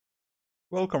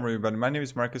Welcome everybody, my name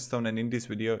is Marcus Stone, and in this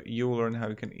video you will learn how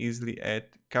you can easily add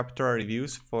Capterra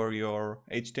reviews for your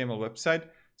HTML website.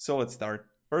 So let's start.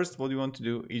 First, what you want to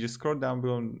do is just scroll down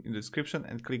below in the description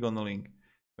and click on the link.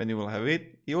 When you will have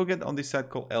it, you will get on this site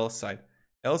called L-Site.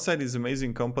 L-Site is an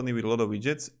amazing company with a lot of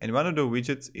widgets, and one of the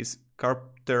widgets is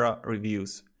Capterra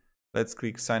reviews. Let's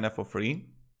click sign up for free.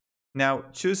 Now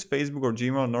choose Facebook or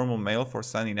Gmail or normal mail for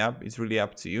signing up. It's really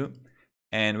up to you.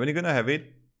 And when you're gonna have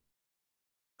it,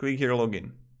 click here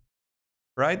login.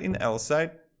 Right in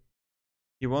L-Site,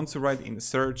 you want to write in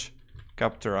search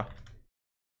Capterra.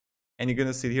 And you're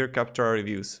gonna see here Capterra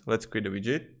reviews. Let's create a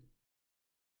widget.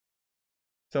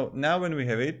 So now when we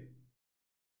have it,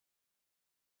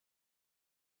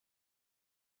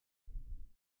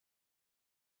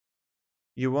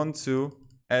 you want to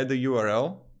add the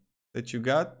URL that you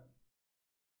got.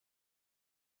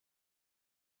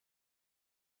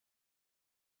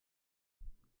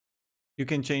 You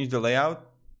can change the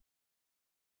layout.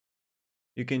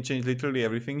 You can change literally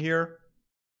everything here.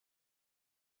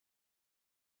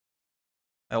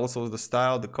 Also the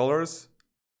style, the colors.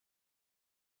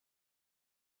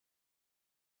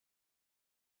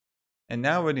 And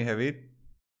now when you have it,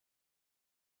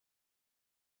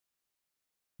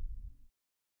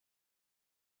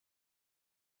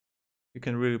 you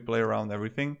can really play around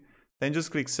everything. Then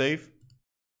just click save.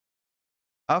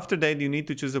 After that, you need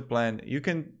to choose a plan. You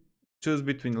can choose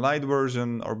between light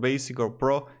version or basic or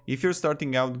pro. If you're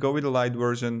starting out, go with the light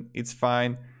version, it's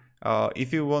fine.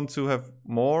 If you want to have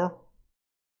more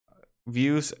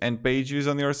views and page views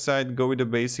on your site, go with the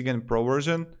basic and pro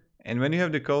version. And when you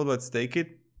have the code, let's take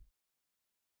it.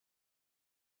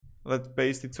 Let's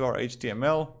paste it to our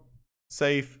HTML,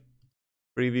 save,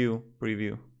 preview,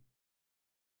 preview.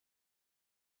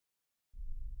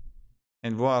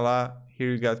 And voila,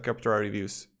 here you got Capterra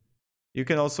reviews. You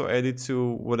can also add it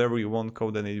to whatever you want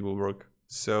code and it will work.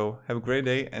 So have a great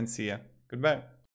day and see ya. Goodbye.